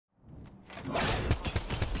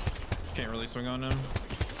Can't really swing on him.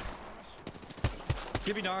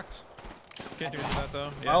 Gibby knocked. Can't do anything with that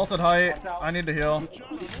though. I ulted height. I need to heal.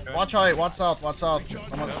 Okay. Watch height. Watch south. Watch south.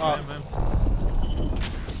 Almost top.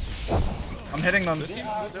 I'm hitting them.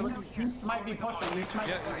 Might be pushing.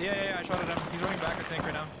 Yeah. I shot at him. He's running back, I think,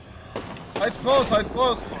 right now. Height's close. Height's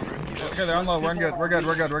close. Okay, they're on low. We're good. We're good.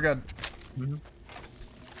 Mm-hmm.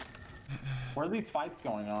 Where are these fights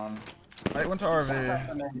going on? Height went to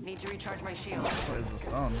RV. Need to recharge my shield. What is this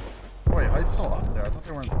zone? Oh, wait, Height's still up there. I thought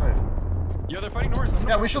they weren't safe. Yeah, they're fighting north.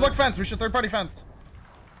 Yeah, we should look fence. We should third party fence.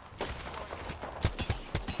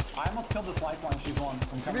 I almost killed this lifeline. She's one.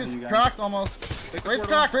 I'm coming to you guys. Cracked almost. Wraith's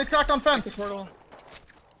cracked. Wraith cracked on fence. Portal.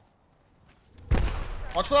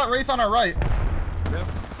 Watch for that Wraith on our right. Yep.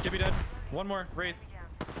 Gibby dead. One more. Wraith.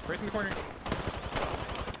 Wraith in the corner.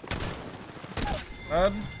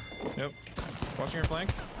 Dead. Yep. Watching your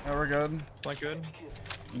flank. Yeah, we're good. Flank good.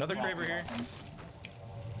 Another Kraber here.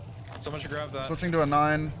 Someone should grab that. Switching to a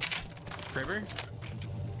 9. Kraber?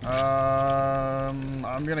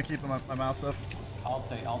 I'm gonna keep my Mastiff. I'll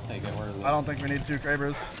take it. Where is it? I don't think we need 2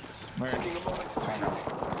 Krabers. Right. I'll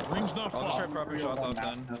just try proper shots off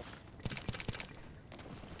then.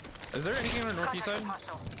 Is there anything on the northeast side?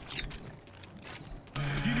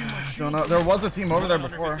 Don't know. There was a team over there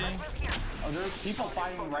before. Oh, there's people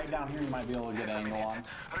fighting right down here you might be able to get an angle on.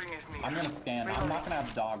 I'm gonna scan. I'm not gonna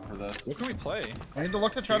have dog for this. What can we play? I need to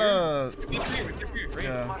look to try to...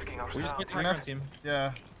 Yeah. We just put the high team.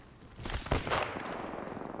 Yeah.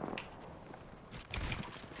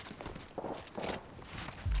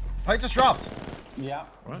 Height just dropped. Yeah.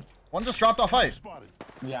 What? One just dropped off Height.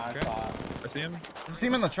 Yeah, I saw it. I see him. There's a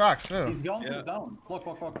team in the tracks too. He's going to the zone. Look.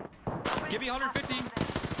 Give me 150.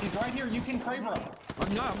 He's right here. You can Kraber him.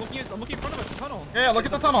 I'm not. I'm looking in front of us. The tunnel. Yeah, look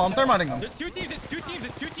at the tunnel. I'm thermiting them. There's 2 teams. It's 2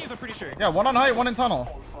 teams. I'm pretty sure. Yeah, one on Height, one in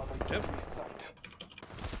tunnel. Yep.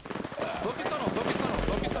 Focus tunnel.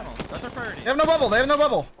 That's our priority. They have no bubble.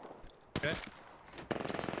 Okay.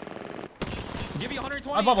 Give me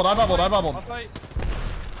 120. I bubbled. I'll fight.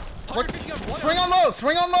 Look, swing on low. Yep.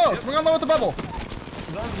 Swing on low with the bubble.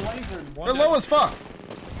 They're lasered. They're low as fuck.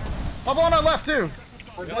 Bubble on our left too.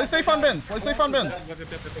 Play safe on bins.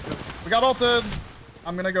 We got ulted.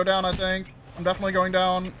 I'm gonna go down, I think. I'm definitely going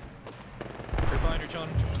down. You're fine, you're chilling.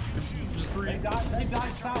 Just 3. They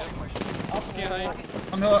died south. Up.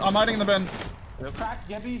 I'm hiding in the bin. Yep. Crack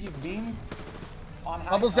Gibby, he's beamed.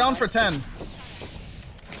 Bubbles down for 10.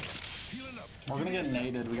 We're gonna get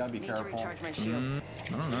naded, we gotta be careful. Recharge my shields. I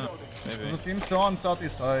don't know. Maybe. There's a team still on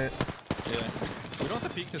southeast Height. Yeah. We don't have to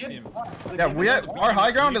peek this team. Yeah, our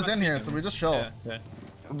high ground is in here, so we just chill. Yeah.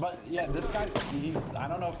 But yeah, this guy's, I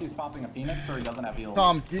don't know if he's popping a Phoenix or he doesn't have heals.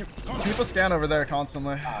 Tom, keep a scan over there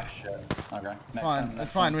constantly. Ah, shit. Okay.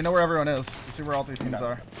 It's fine. We know where everyone is. We see where all 3 teams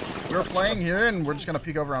are. We're playing here, and we're just gonna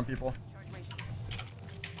peek over on people.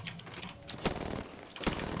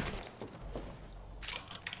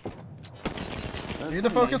 We need to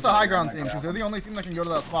focus the high ground team, because they're the only team that can go to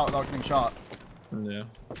that spot without getting shot. Yeah.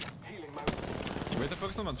 We have to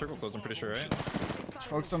focus them on circle close, I'm pretty sure, right? Just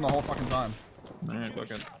focus them the whole fucking time. Alright, book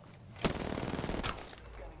it.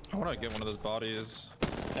 I want to get one of those bodies.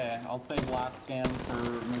 Okay, I'll save last scan for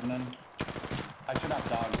moving in. I should have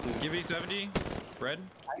dog too. Give me 70. Red.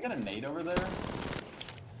 I got a nade over there.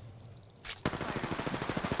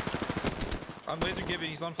 I'm laser Gibby,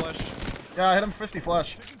 he's on flesh. Yeah, I hit him 50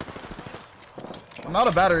 flesh. I'm out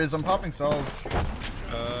of batteries, I'm popping cells.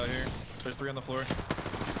 Here. There's 3 on the floor.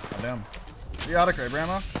 Oh, damn. You out of Kraber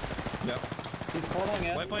ammo? Yep. He's portaling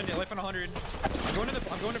in. Lifeline 100. I'm going in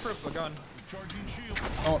for a gun.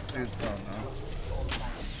 Oh, dude, oh no.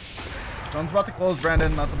 Gun's about to close,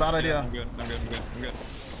 Brandon. That's a bad idea. I'm good.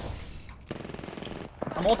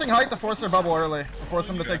 I'm ulting Height to force their bubble early. To force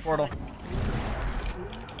them to take portal.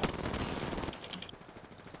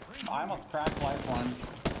 I almost cracked lifeline.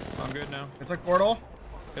 I'm good now. They took portal.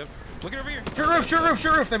 Yep. Look at over here.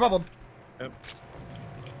 Shoot roof. They bubbled. Yep.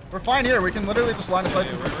 We're fine here. We can literally just line of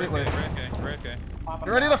sight them completely. We're okay. Get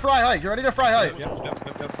ready to fry Height. Yep.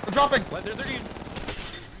 They're dropping. There's 30.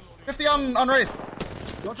 50 on Wraith.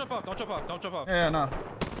 Don't jump off. Yeah, no.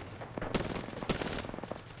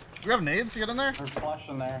 Do we have nades to get in there? There's flush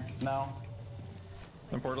in there. No.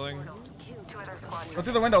 I'm portaling. Go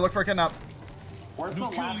through the window. Look for a kidnap. Where's the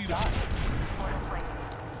last guy?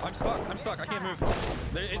 I'm stuck. I can't move.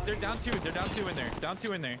 They're down 2. They're down 2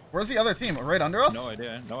 in there. Where's the other team? Right under us? No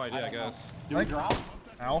idea, I guess. Do we drop?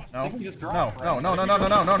 Ow, no. They can just drop, No.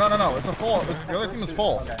 It's a full. The other team is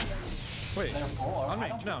full. Okay. Wait. On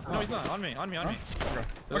me. No, he's not. On me.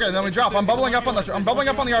 Okay, then we drop. I'm bubbling up on the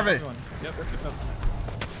RV. Yep.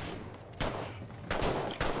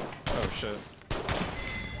 Oh shit.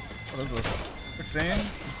 What is this? 16?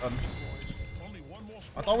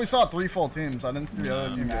 I thought we saw 3 full teams. I didn't see the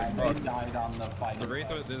other team get They fucked. died on the fight. The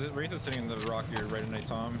Wraith is sitting in the rock here, right in I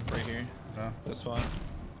saw him, right here. Yeah. This spot.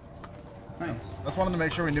 Nice. Just wanted to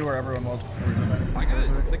make sure we knew where everyone was.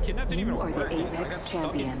 The kidnap didn't even You are the work. I got Apex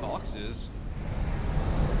stuck in champions. boxes.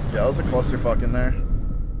 Yeah, it was a clusterfuck in there.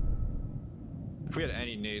 If we had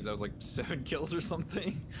any nades, that was like 7 kills or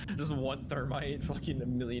something. Just 1 thermite, fucking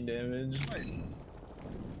 1,000,000 damage.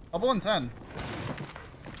 Double and 10.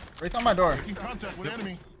 Wraith on my door. In contact with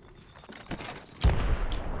enemy.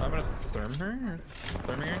 I'm gonna therm her.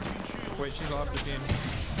 Therming her. Wait, she's off the scene.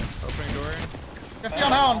 Opening door. 50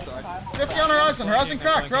 on Hound. 50 on Horizon. Horizon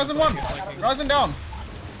cracked. Horizon 1. Horizon down.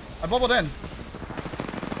 I bubbled in.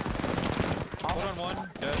 Hold on 1.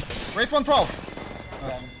 Dead. Wraith 112.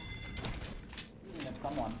 Nice. Hit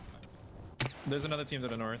someone. There's another team to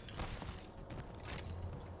the north.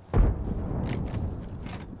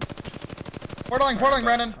 Portaling,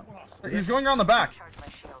 Brandon. He's going around the back.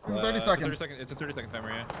 This is 30 seconds. It's a 30-second timer,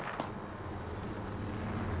 yeah.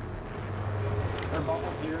 They're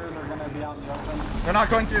bubbled here. They're gonna be out in the open. They're not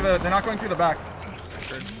going through the back.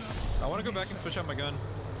 Sure. I want to go back and switch out my gun.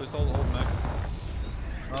 Just hold mech.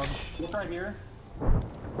 Look right here.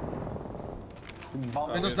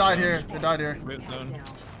 They just died here. They died here. Wait, zone.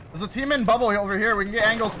 There's a team in bubble over here. We can get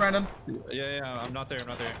angles, Brandon. Yeah, I'm not there.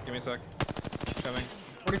 Give me a sec. Coming.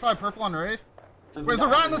 45 purple on Wraith. Wait, there's a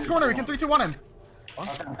rat in this corner. We can 3-2-1 him.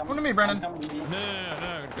 Okay, Come to me, Brandon.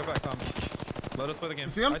 No. Go back, Tom. Let us play the game.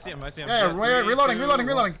 You see him? I see him. Yeah, wait, reloading.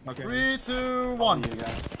 Okay. 3, 2, 1.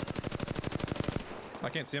 I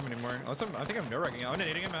can't see him anymore. Unless I think I'm no-ragging out. I'm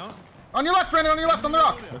nading him out. On your left, Brandon. On your left, on the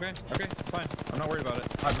rock. Okay, it's fine. I'm not worried about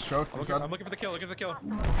it. I just choked. I'm looking for the kill.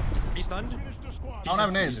 He's stunned. Finish the squad. I don't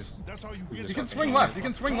have nades. That's how you get You can swing left.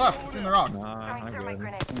 between the rocks. Nah, I'm good. No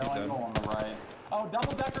He's dead. angle on the right. Oh,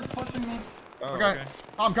 double decker's pushing me. Oh, Okay.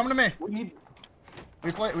 Tom, come to me. We need.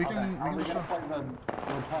 We can We're just gonna play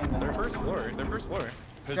we're playing Their this. first floor.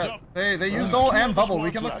 Heads yeah, up. they used ult and bubble.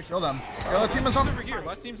 We can look to kill them. The other team is Last team's on. over here.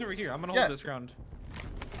 Last team's over here. I'm gonna Yeah. hold this ground.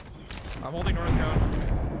 I'm holding north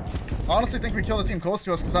ground. I honestly think we kill the team close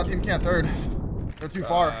to us because that team can't third. They're too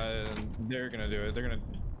far. They're gonna do it. They're gonna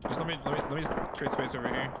just let me create space over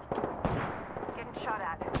here. Getting shot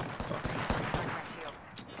at. Fuck.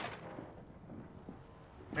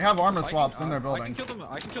 They have armor swaps in their I building. can kill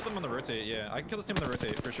them on the rotate. Yeah, I can kill this team on the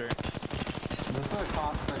rotate for sure. This is a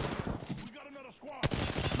constant. We got another squad.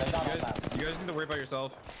 They got all that. You guys need to worry about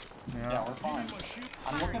yourself. Yeah, Yeah. we're fine.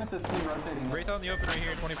 I'm looking at this team rotating. Wraith out in the open right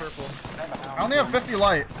here, 20 purple. I only have 50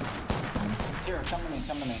 light. Here, come to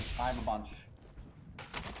me. I have a bunch.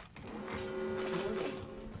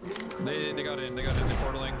 They got in. They're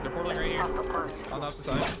portaling. They're portaling right here. On the opposite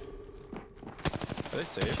side. Are they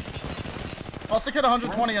safe? I'll stick hit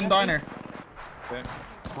 120 in diner. Okay.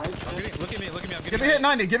 Look at me. I'm getting Give me hit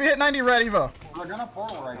 90. Give me hit 90 red Evo. We're gonna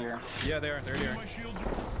portal right here. Yeah, they are. They're here. My shields.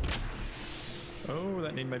 Oh,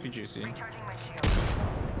 that nade might be juicy. Recharging my shield.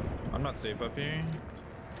 I'm not safe up here.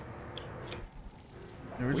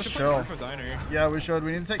 Yeah, we just should chill. play Perfect Diner. Yeah, we should.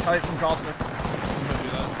 We need to take height from Caustic. I'm gonna do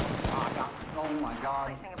that. Oh my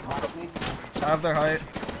god. Watch me. I have their height.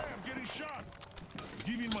 I'm getting shot.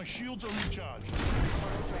 Giving my shields a recharge.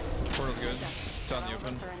 Portal's good. It's out in the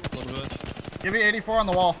open. A little bit. Give me 84 on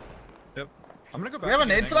the wall. Yep. I'm gonna go back. We have a and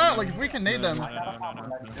nade get for an that? angle. Like, if we can nade them. No.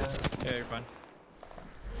 Yeah, you're fine.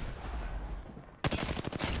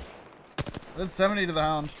 I did 70 to the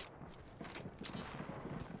Hound.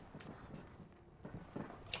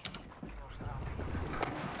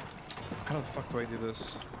 How the fuck do I do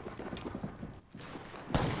this?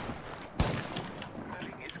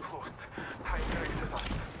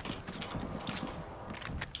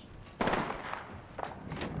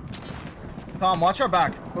 Tom, watch our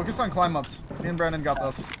back. Focus on climb ups. Me and Brandon got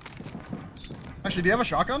this. Actually, do you have a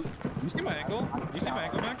shotgun? You see my angle?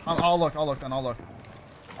 Mac? I'll look then. Okay.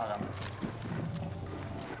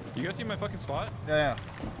 You guys see my fucking spot? Yeah.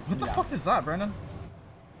 What the fuck is that, Brandon?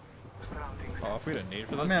 Oh, if we had a nade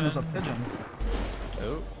for Oh this, man, there's a pigeon.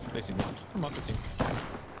 Oh, they see me. I'm off the scene.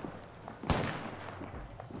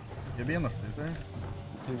 You be in the freezer?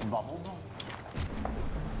 He's bubbled.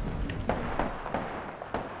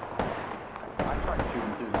 I tried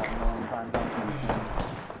shooting through that a million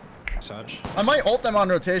times. Such. I might ult them on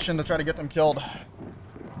rotation to try to get them killed.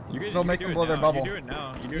 It'll make them blow their bubble. You do it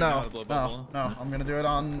now. You do it now to blow bubble. No. I'm gonna do it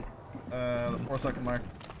on the 4-second mark.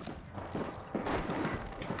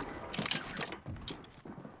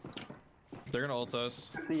 They're gonna ult us.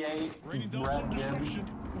 58. Raining down some Red Gib. destruction.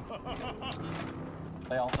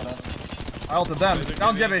 They ulted us. I ulted them.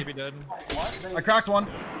 Down Gibby. Gibby dead. What? I cracked one.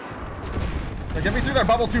 They get me through their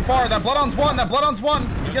bubble too far. That Bloodhound's one. That Bloodhound's one.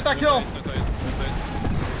 You get that kill.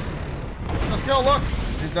 This kill, look.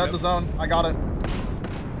 He's dead to zone. I got it.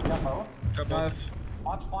 Got both. Nice.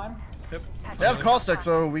 Watch climb. Yep. They have caustic,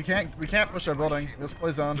 so we can't push their building. Just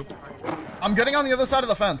play zone. Nope. I'm getting on the other side of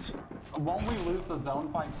the fence. Won't we lose the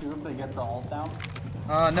zone fight too if they get the ult down?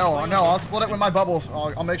 No. I'll split it with my bubbles.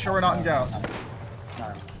 I'll make sure we're not in gas.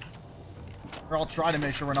 Alright. Or I'll try to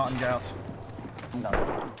make sure we're not in gas. No.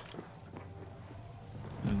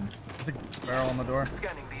 There's a barrel on the door.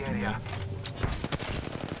 Scanning the area.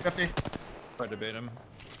 50. Try to bait him.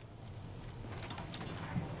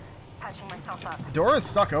 Patching myself up. The door is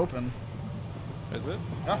stuck open. Is it?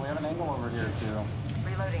 Yeah. We have an angle over here too.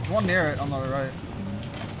 Reloading. There's one near it on the right.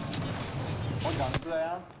 What guns do they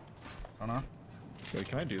have? I don't know. Wait,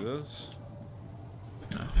 can I do this?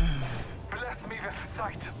 Bless me with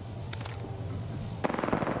sight.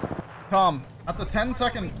 Tom, at the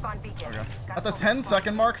 10-second. Spawn beacon. Okay. Got At the something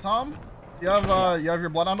 10-second mark, Tom, you have your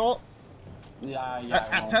Bloodhound ult. Yeah.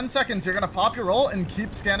 At 10 seconds, you're gonna pop your ult and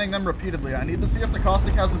keep scanning them repeatedly. I need to see if the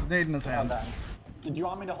caustic has his nade in his hand. Okay. Did you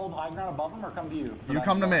want me to hold high ground above them or come to you? You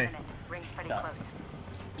come to me. Rings pretty Yeah. close.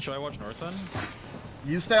 Should I watch north then?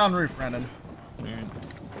 You stay on roof, Brandon. Alright.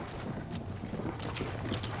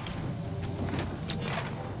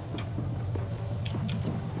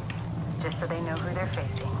 Just so they know who they're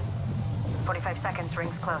facing. 45 seconds,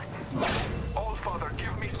 rings close. All Father,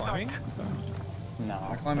 give me Climbing? sight. No.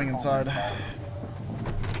 I'm climbing inside.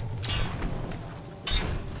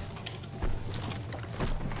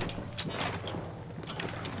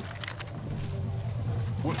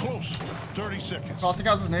 We're close. 30 seconds. Caustic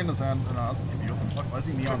has his nade in his hand. No, that's you. What the fuck? Why is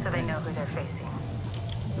he neon Just so they green? know who they're facing.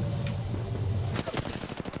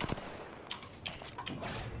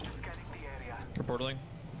 Scanning the area. Reporting.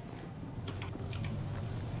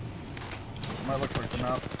 Might look like the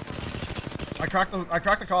map. I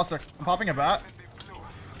cracked the caustic. I'm popping a bat.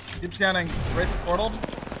 Keep scanning. Right portal.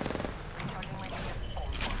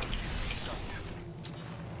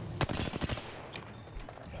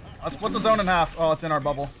 I split the zone in half. Oh, it's in our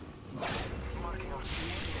bubble.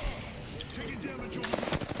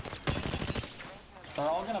 They're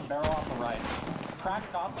all gonna barrel off the right.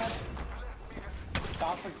 Crack Caustic.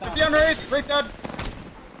 Caustic's down. 50 on Wraith. Wraith dead.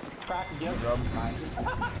 Crack gift. job. Nice.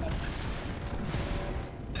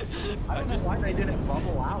 I don't know why they didn't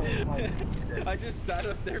bubble out. Like, I just sat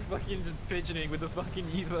up there fucking just fidgeting with the fucking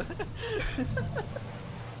Eva.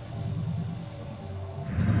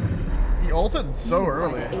 He ulted so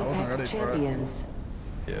early. I Apex wasn't ready for it. champions.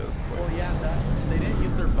 Yeah, it was quick. well, yeah, they didn't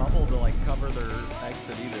use their bubble to like cover their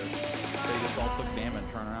exit either. They just all took damage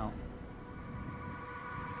running out.